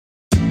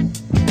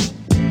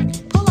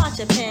out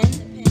your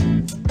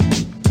pen.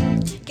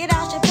 Get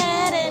out your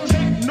pad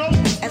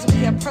and as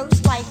we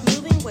approach life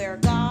moving where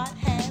God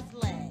has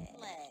led.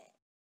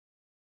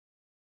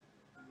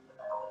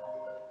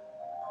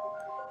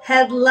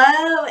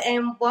 Hello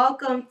and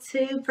welcome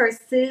to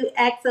Pursue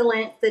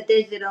Excellence, the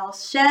digital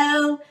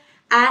show.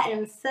 I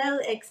am so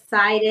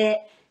excited.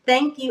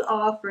 Thank you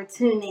all for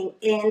tuning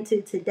in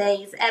to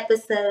today's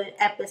episode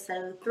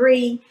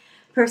 3.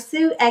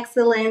 Pursue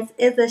Excellence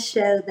is a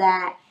show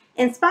that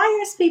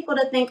inspires people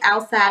to think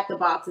outside the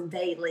box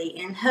daily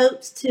and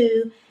hopes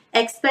to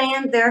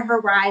expand their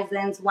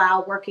horizons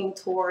while working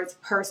towards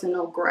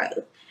personal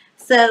growth.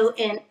 So,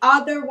 in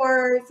other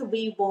words,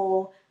 we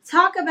will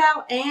talk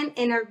about and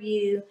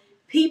interview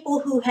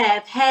people who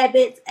have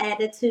habits,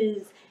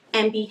 attitudes,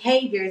 and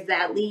behaviors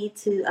that lead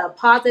to a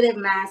positive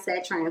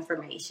mindset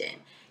transformation.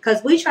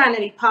 Because we're trying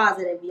to be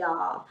positive,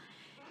 y'all.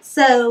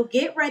 So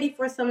get ready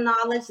for some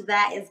knowledge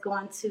that is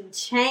going to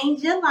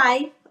change your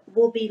life.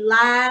 We'll be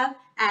live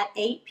at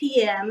 8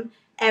 p.m.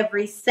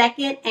 every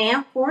second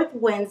and fourth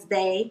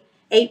Wednesday,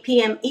 8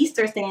 p.m.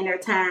 Eastern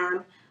Standard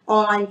Time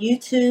on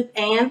YouTube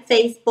and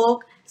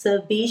Facebook.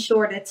 So be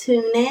sure to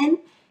tune in.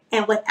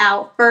 And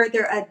without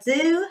further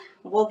ado,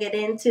 we'll get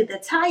into the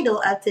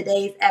title of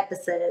today's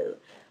episode,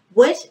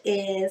 which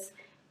is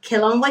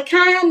Kill 'em with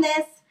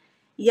Kindness.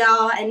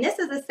 Y'all, and this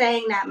is a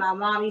saying that my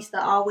mom used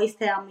to always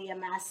tell me and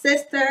my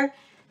sister,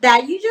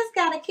 that you just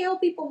got to kill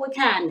people with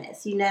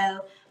kindness. You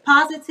know,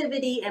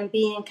 positivity and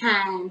being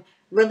kind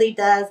really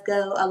does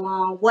go a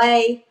long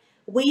way.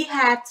 We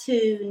have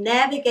to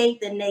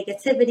navigate the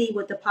negativity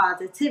with the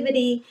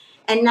positivity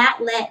and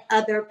not let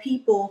other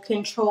people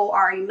control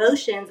our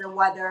emotions and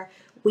whether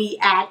we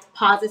act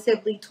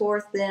positively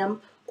towards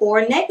them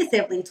or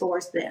negatively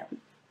towards them.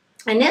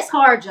 And it's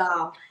hard,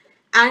 y'all.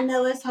 I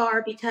know it's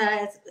hard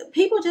because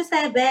people just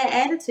have bad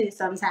attitudes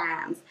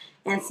sometimes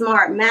and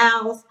smart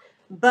mouths,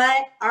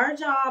 but our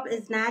job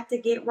is not to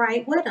get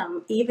right with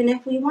them, even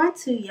if we want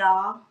to,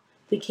 y'all.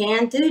 We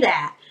can't do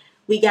that.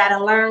 We got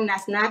to learn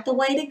that's not the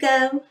way to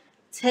go.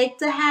 Take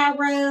the high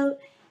road,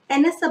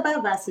 and it's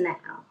above us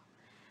now.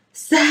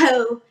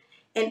 So,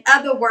 in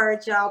other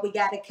words, y'all, we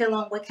got to kill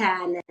them with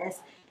kindness.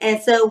 And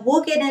so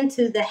we'll get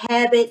into the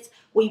habits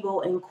we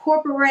will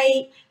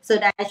incorporate so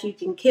that you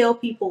can kill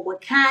people with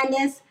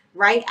kindness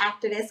right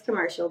after this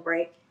commercial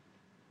break.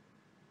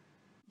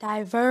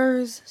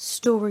 Diverse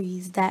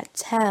stories that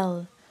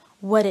tell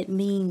what it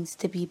means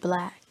to be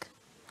black.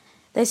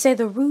 They say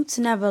the roots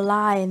never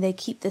lie and they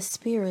keep the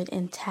spirit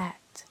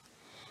intact.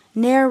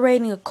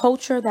 Narrating a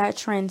culture that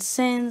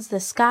transcends the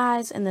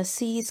skies and the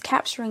seas,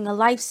 capturing a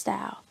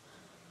lifestyle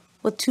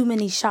with too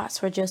many shots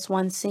for just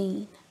one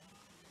scene.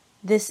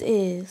 This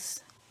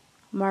is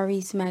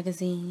Maurice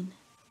Magazine.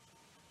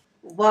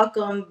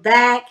 Welcome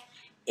back.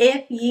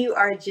 If you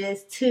are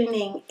just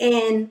tuning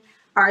in,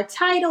 our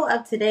title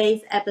of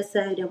today's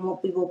episode and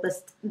what we will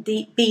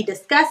be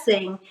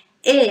discussing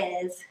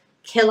is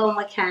Kill 'em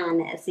with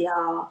Kindness,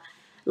 y'all.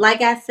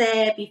 Like I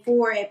said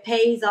before, it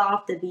pays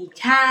off to be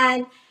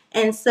kind.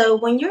 And so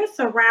when you're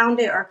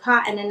surrounded or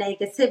caught in a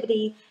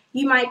negativity,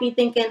 you might be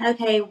thinking,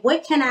 okay,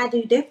 what can I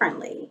do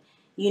differently?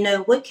 You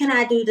know, what can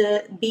I do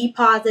to be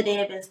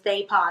positive and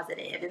stay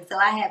positive? And so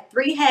I have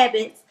 3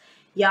 habits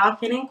y'all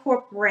can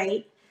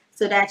incorporate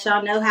so that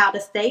y'all know how to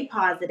stay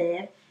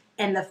positive.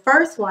 And the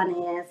first one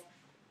is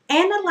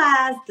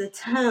analyze the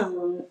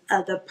tone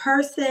of the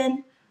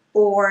person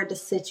or the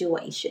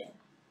situation.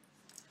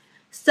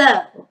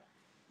 So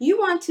you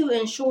want to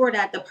ensure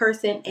that the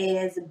person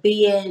is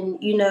being,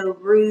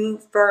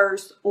 rude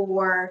first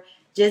or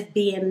just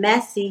being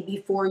messy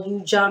before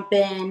you jump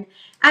in.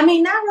 I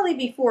mean, not really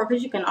before,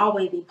 because you can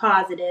always be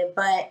positive,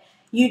 but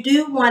you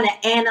do want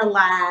to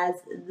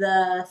analyze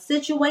the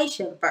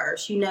situation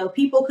first. You know,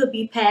 people could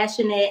be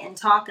passionate and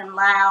talking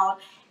loud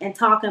and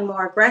talking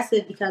more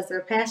aggressive because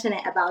they're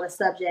passionate about a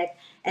subject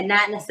and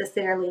not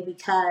necessarily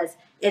because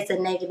it's a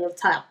negative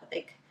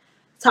topic.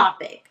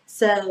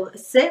 So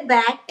sit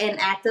back and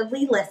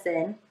actively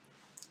listen.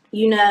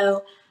 You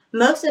know,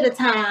 most of the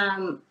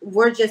time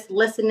we're just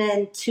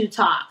listening to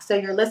talk. So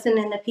you're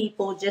listening to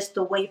people just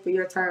to wait for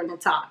your turn to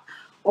talk,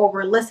 or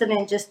we're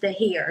listening just to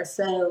hear.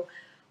 So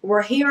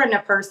we're hearing a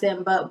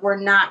person, but we're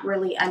not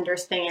really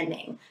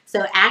understanding.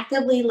 So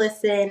actively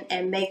listen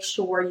and make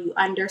sure you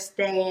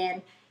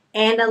understand.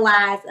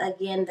 Analyze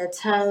again the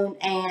tone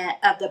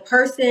of the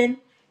person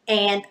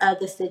and of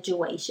the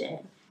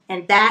situation.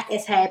 And that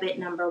is habit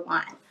number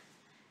 1.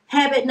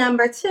 Habit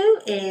number 2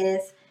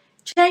 is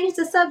change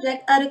the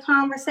subject of the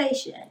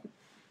conversation.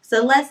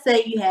 So let's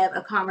say you have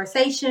a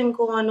conversation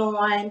going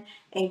on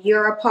and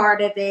you're a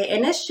part of it,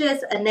 and it's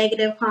just a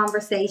negative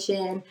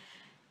conversation.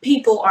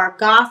 People are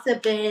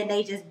gossiping,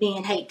 they just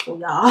being hateful,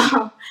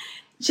 y'all.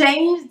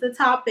 Change the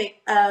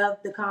topic of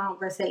the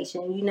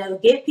conversation. You know,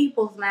 get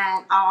people's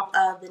mind off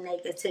of the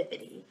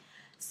negativity.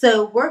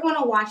 So we're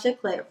going to watch a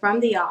clip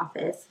from The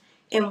Office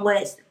in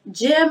which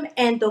Jim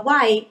and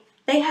Dwight,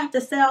 they have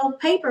to sell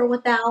paper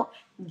without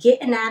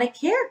getting out of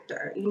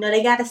character. You know,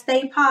 they got to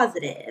stay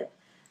positive.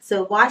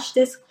 So watch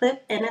this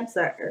clip and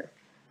observe.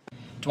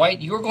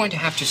 Dwight, you're going to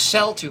have to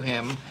sell to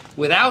him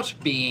without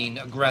being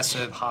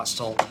aggressive,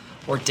 hostile,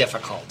 or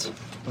difficult.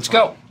 Let's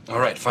go. All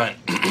right, fine.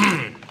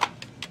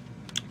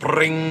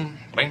 Ring,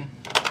 ring.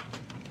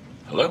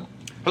 Hello?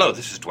 Hello,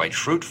 this is Dwight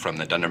Schrute from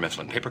the Dunder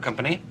Mifflin Paper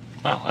Company.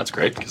 Wow, that's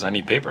great, because I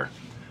need paper.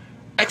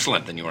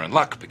 Excellent, then you are in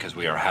luck, because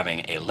we are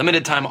having a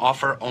limited time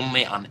offer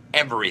only on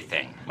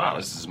everything. Wow,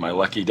 this is my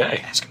lucky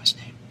day. Ask him his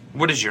name.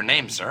 What is your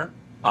name, sir?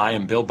 I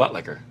am Bill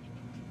Buttlicker.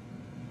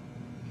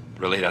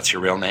 Really, that's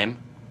your real name?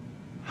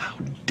 How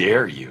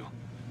dare you?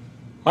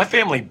 My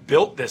family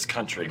built this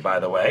country, by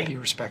the way. Be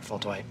respectful,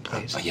 Dwight,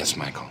 please. Yes,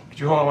 Michael. Could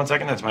you hold on 1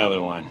 second? That's my other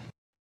line.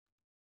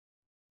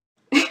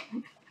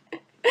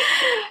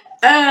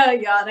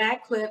 Y'all,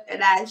 that clip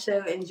and that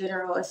show in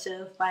general is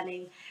so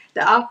funny.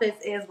 The Office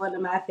is one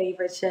of my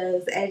favorite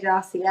shows. As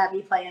y'all see, I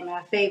be playing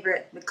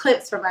the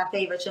clips from my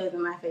favorite shows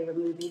and my favorite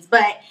movies.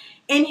 But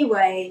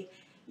anyway,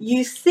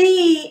 you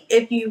see,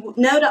 if you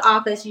know The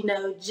Office, you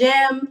know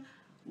Jim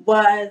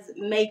was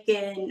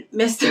making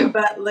Mr.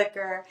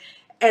 Buttlicker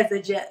as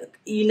a joke.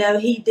 You know,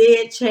 he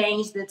did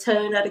change the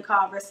tone of the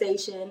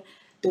conversation.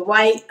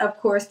 Dwight, of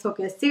course,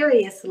 took it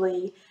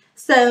seriously.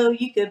 So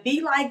you could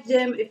be like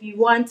Jim if you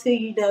want to,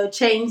 you know,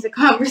 change the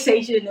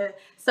conversation to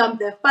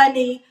something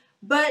funny.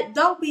 But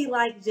don't be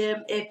like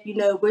Jim if, you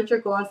know, what you're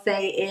going to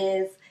say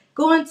is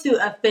going to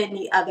offend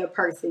the other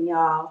person,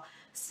 y'all.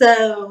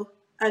 So,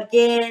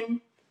 again,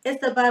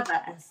 it's above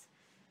us.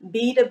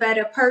 Be the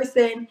better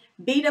person.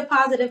 Be the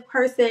positive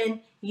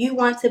person you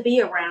want to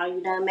be around.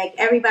 You know, make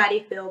everybody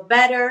feel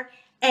better.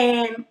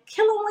 And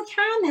kill them with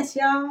kindness,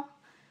 y'all.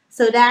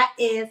 So that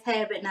is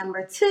habit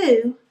number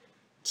 2.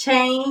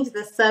 Change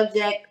the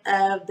subject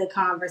of the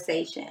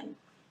conversation.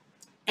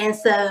 And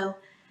so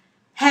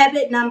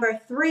habit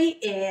number 3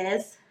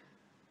 is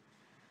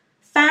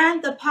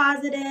find the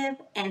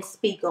positive and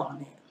speak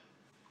on it.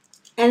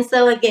 And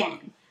so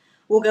again,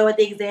 we'll go with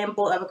the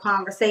example of a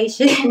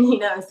conversation, you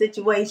know, a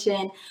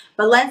situation.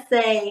 But let's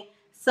say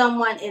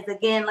someone is,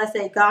 again, let's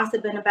say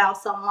gossiping about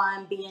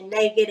someone, being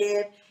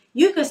negative.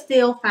 You could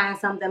still find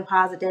something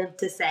positive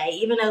to say.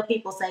 Even though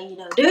people say, you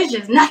know, there's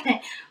just nothing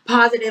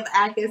positive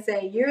I can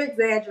say. You're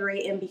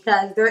exaggerating,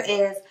 because there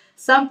is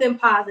something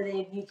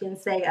positive you can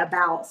say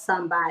about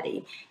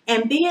somebody.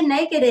 And being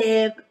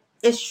negative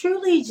is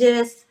truly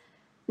just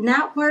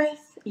not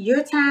worth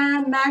your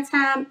time, my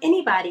time,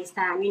 anybody's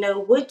time. You know,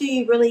 what do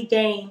you really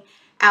gain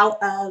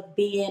out of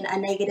being a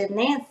negative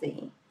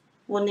Nancy?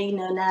 Well, you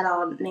know, not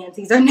all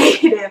Nancys are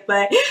negative,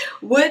 but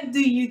what do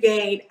you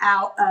gain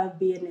out of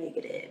being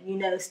negative? You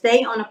know,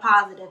 stay on a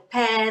positive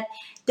path,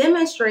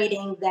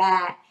 demonstrating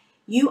that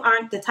you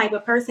aren't the type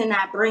of person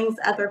that brings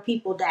other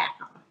people down.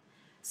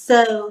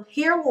 So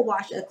here we'll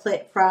watch a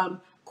clip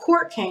from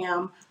Court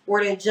Cam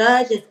where the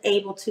judge is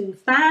able to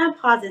find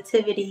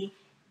positivity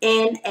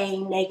in a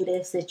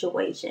negative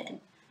situation.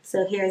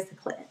 So here's the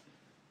clip.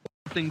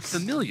 Something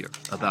familiar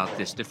about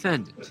this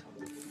defendant.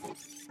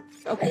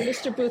 Okay,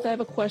 Mr. Booth, I have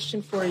a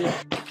question for you.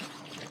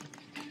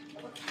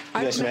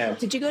 Yes, ma'am.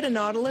 Did you go to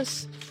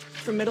Nautilus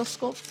for middle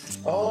school?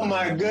 Oh,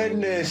 my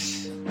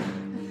goodness.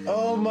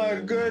 Oh,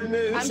 my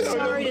goodness. I'm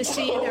sorry to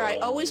see you there. I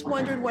always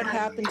wondered what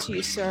happened to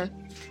you, sir.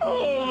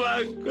 Oh,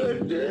 my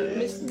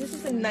goodness. This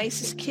is the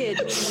nicest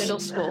kid in middle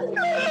school.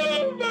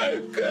 Oh,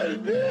 my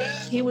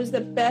goodness. He was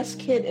the best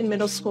kid in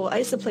middle school. I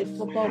used to play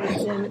football with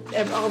him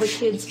and all the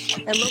kids,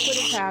 and look what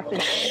has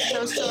happened. I'm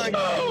so sorry.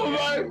 Oh,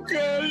 my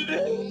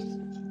goodness.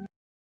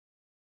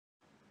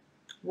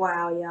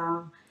 Wow,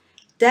 y'all.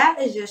 That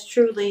is just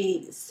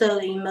truly so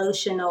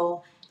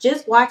emotional.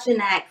 Just watching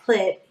that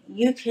clip,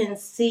 you can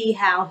see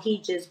how he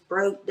just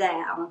broke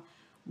down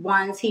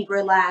once he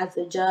realized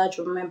the judge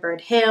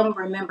remembered him,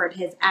 remembered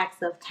his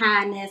acts of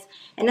kindness.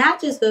 And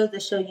that just goes to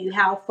show you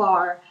how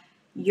far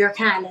your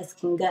kindness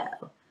can go.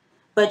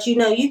 But, you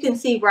know, you can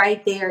see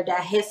right there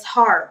that his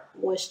heart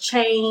was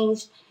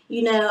changed.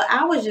 You know,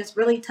 I was just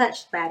really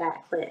touched by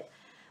that clip.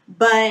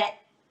 But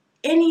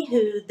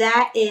anywho,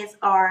 that is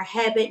our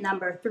habit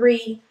number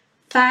 3.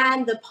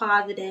 Find the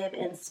positive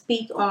and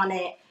speak on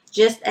it,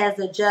 just as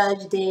the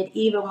judge did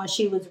even when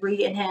she was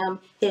reading him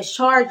his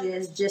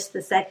charges just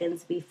the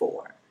seconds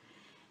before.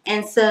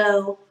 And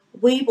so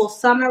we will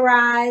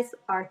summarize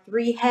our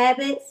 3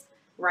 habits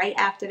right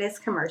after this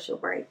commercial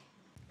break.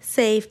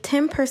 Save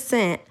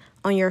 10%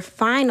 on your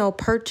final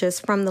purchase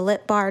from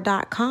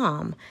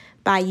thelipbar.com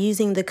by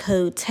using the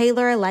code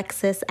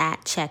TaylorAlexis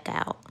at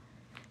checkout.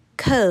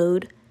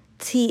 Code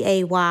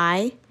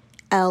TAYLERALEXIS.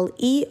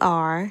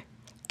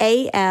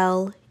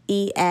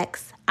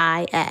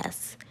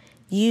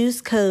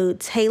 Use code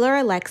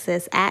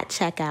TaylorAlexis at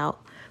checkout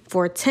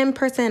for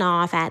 10%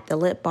 off at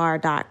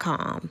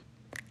thelipbar.com.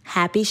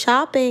 Happy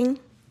shopping!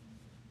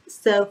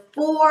 So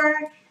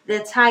for the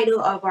title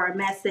of our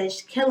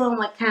message, Killing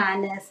with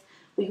Kindness,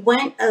 we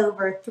went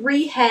over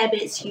 3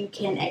 habits you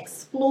can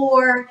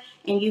explore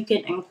and you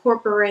can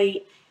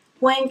incorporate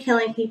when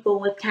killing people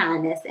with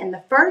kindness. And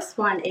the first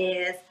one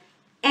is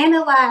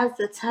analyze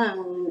the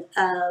tone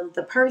of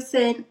the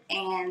person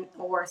and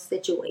or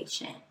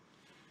situation.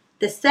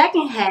 The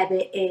second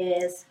habit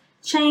is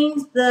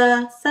change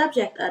the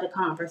subject of the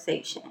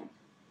conversation.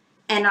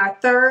 And our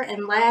third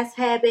and last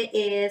habit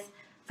is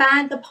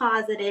find the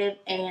positive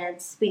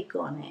and speak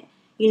on it.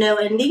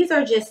 And these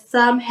are just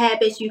some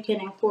habits you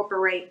can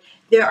incorporate.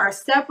 There are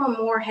several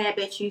more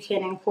habits you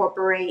can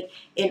incorporate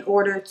in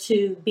order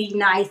to be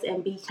nice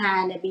and be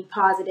kind and be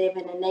positive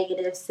in a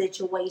negative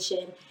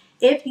situation.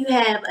 If you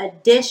have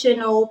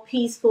additional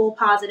peaceful,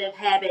 positive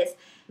habits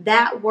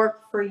that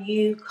work for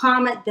you,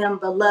 comment them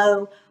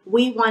below.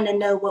 We want to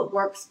know what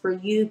works for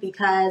you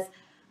because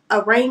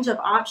a range of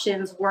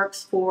options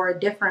works for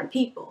different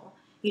people.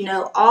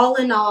 All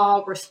in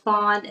all,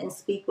 respond and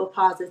speak with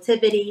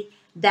positivity.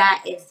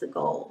 That is the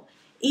goal.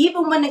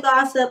 Even when the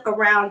gossip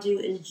around you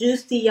is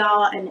juicy,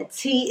 y'all, and the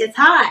tea is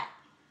hot.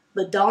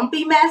 But don't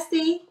be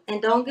messy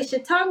and don't get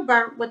your tongue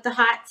burnt with the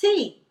hot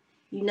tea.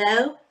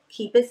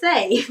 Keep it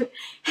safe.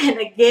 And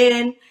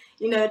again,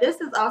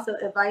 this is also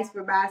advice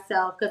for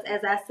myself because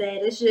as I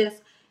said,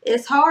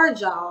 it's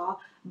hard, y'all.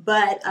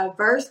 But a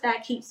verse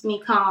that keeps me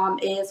calm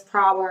is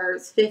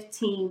Proverbs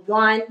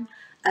 15:1.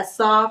 A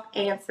soft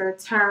answer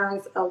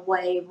turns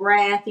away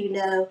wrath.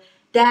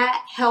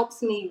 That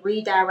helps me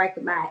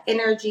redirect my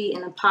energy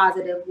in a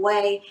positive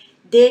way,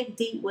 dig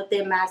deep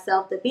within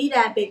myself to be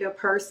that bigger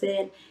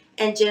person,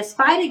 and just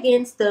fight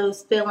against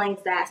those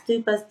feelings that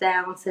stoop us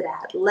down to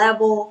that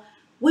level.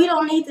 We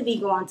don't need to be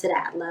going to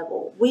that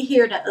level. We're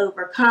here to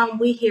overcome.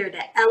 We're here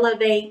to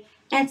elevate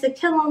and to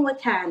kill them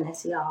with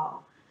kindness,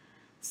 y'all.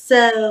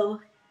 So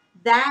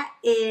that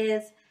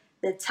is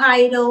the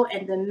title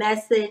and the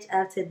message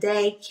of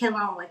today,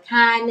 Killing with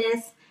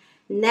Kindness.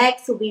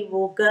 Next, we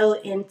will go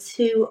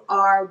into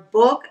our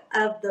book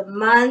of the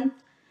month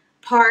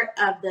part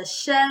of the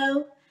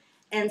show.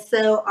 And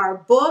so our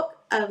book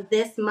of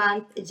this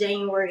month,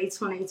 January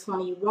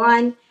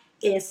 2021,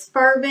 is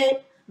Fervent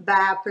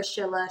by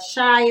Priscilla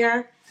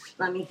Shirer.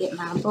 Let me get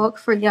my book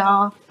for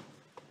y'all.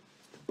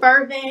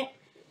 Fervent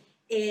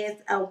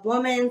is a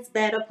woman's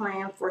battle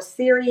plan for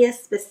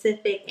serious,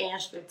 specific, and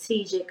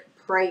strategic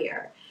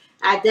prayer.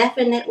 I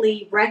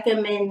definitely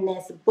recommend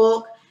this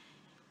book.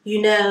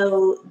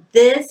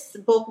 This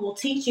book will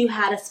teach you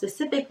how to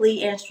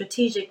specifically and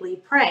strategically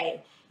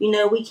pray.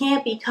 We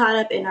can't be caught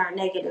up in our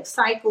negative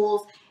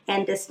cycles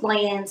and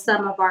displaying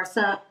some of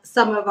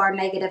our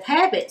negative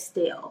habits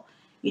still.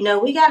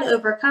 We got to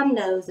overcome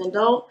those and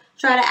don't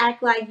try to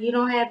act like you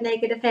don't have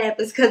negative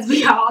habits because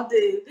we all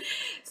do.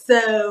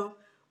 So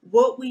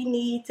what we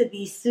need to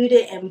be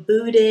suited and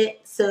booted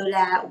so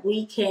that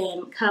we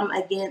can come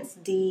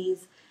against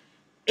these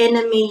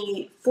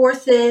enemy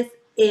forces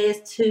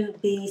is to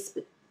be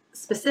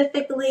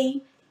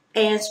specifically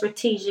and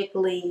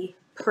strategically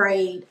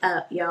prayed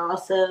up, y'all.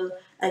 So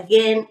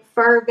again,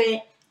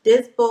 Fervent,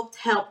 this book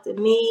helped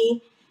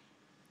me.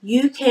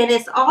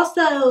 It's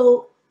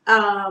also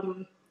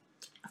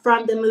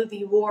from the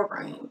movie War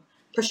Room.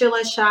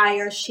 Priscilla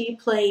Shirer, she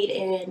played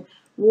in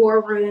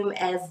War Room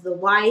as the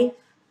wife.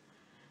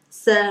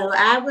 So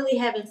I really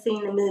haven't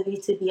seen the movie,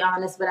 to be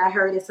honest, but I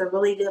heard it's a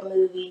really good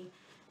movie.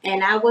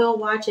 And I will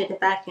watch it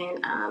if I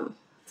can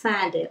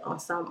find it on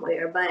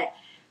somewhere. But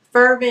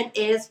Fervent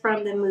is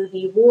from the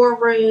movie War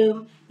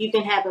Room. You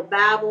can have a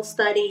Bible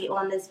study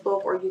on this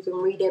book or you can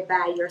read it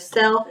by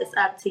yourself. It's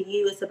up to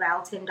you. It's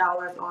about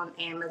 $10 on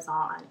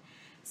Amazon.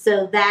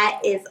 So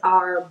that is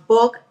our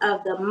book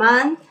of the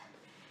month.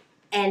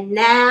 And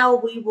now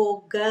we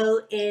will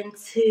go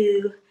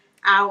into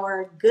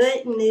our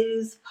good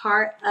news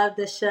part of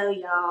the show,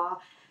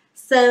 y'all.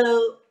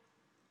 So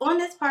on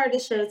this part of the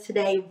show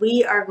today,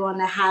 we are going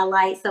to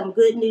highlight some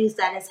good news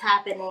that is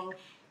happening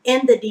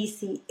in the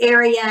DC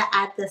area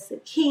at the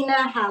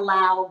Sakina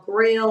Halal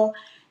Grill.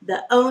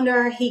 The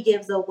owner, he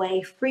gives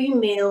away free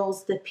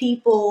meals to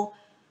people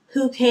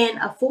who can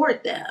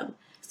afford them.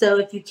 So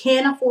if you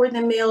can't afford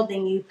the meal,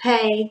 then you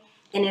pay.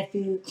 And if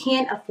you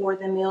can't afford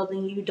the meal,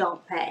 then you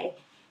don't pay.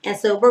 And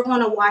so we're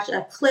going to watch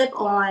a clip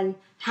on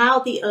how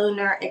the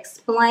owner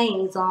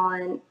explains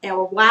or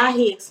why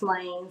he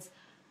explains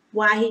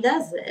why he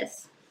does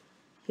this.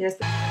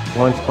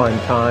 Once upon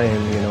a time,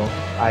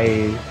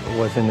 I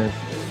was in a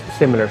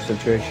similar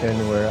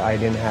situation where I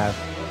didn't have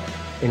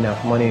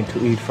enough money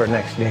to eat for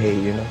next day,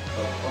 You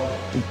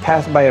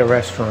pass by a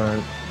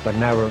restaurant, but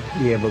never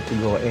be able to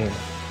go in.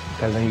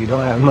 Because when you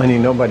don't have money,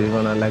 nobody's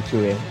gonna let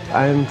you in.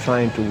 I'm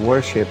trying to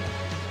worship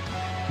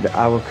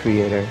our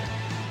Creator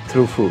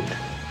through food.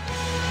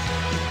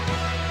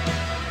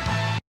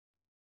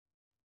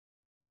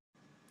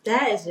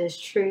 That is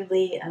just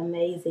truly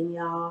amazing,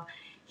 y'all.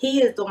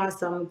 He is doing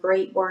some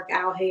great work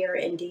out here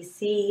in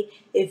DC.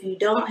 If you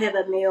don't have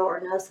a meal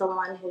or know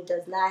someone who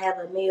does not have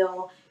a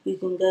meal, you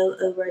can go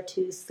over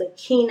to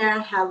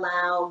Sakina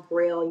Halal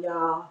Grill,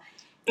 y'all.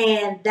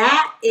 And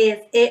that is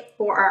it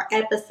for our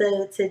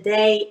episode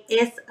today.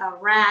 It's a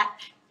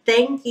wrap.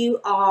 Thank you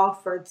all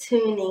for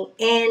tuning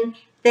in.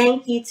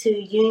 Thank you to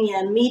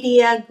Union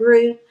Media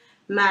Group,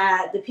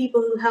 the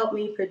people who helped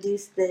me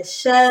produce this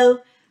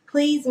show.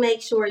 Please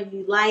make sure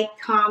you like,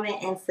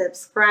 comment, and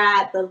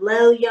subscribe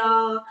below,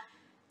 y'all.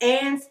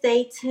 And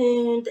stay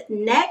tuned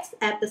next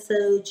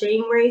episode,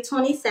 January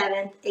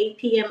 27th, 8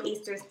 p.m.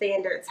 Eastern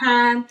Standard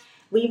Time.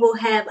 We will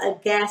have a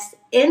guest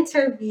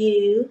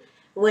interview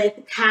with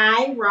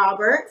Kai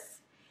Roberts.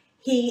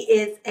 He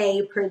is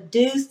a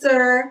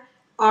producer,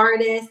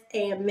 artist,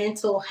 and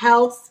mental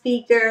health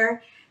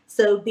speaker.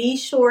 So be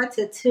sure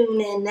to tune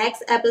in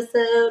next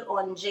episode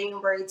on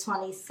January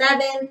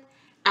 27th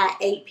at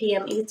 8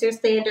 p.m. Eastern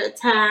Standard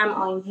Time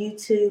on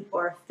YouTube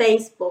or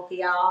Facebook,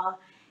 y'all.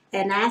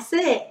 And that's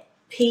it.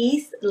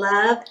 Peace,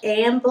 love,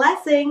 and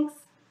blessings.